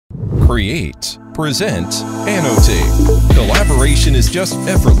create, present, annotate. Collaboration is just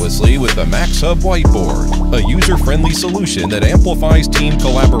effortlessly with the MAXHUB Whiteboard, a user-friendly solution that amplifies team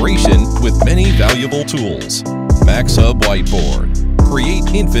collaboration with many valuable tools. MAXHUB Whiteboard. Create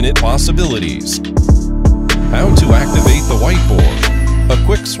infinite possibilities. How to activate the whiteboard. A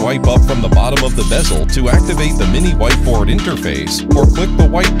quick swipe up from the bottom of the bezel to activate the mini whiteboard interface, or click the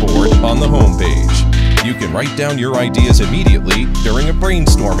whiteboard on the home page. You can write down your ideas immediately during a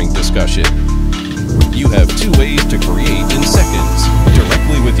brainstorming discussion. You have 2 ways to create in seconds,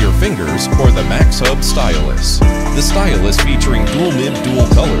 directly with your fingers or the MAXHUB Stylus. The Stylus, featuring dual nib dual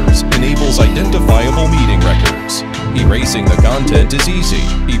colors, enables identifiable meeting records. Erasing the content is easy.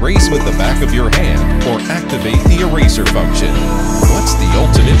 Erase with the back of your hand or activate the eraser function. What's the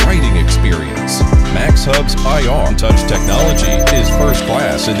ultimate writing experience? MAXHUB's IR Touch technology is first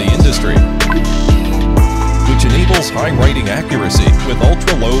class in the industry, which enables high writing accuracy with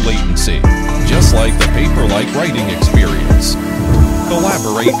ultra-low latency, just like the paper-like writing experience.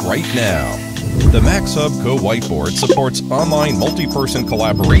 Collaborate right now. The MAXHUB Go Whiteboard supports online multi-person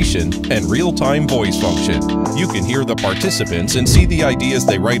collaboration and real-time voice function. You can hear the participants and see the ideas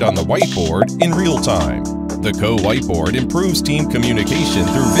they write on the whiteboard in real time. The Go Whiteboard improves team communication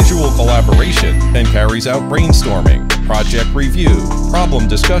through visual collaboration and carries out brainstorming, project review, problem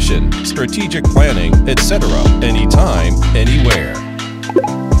discussion, strategic planning, etc. anytime, anywhere.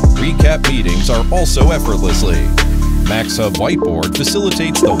 Recap meetings are also effortlessly. MAXHUB Whiteboard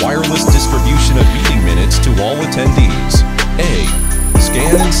facilitates the wireless distribution of meeting minutes to all attendees. A.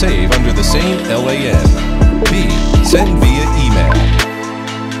 Scan and save under the same LAN. B. Send via email.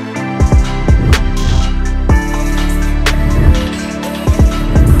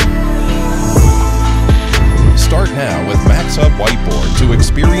 Start now with MAXHUB Whiteboard to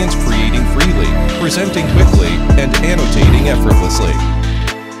experience creating freely, presenting quickly, and annotating effortlessly.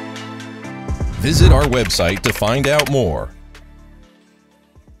 Visit our website to find out more.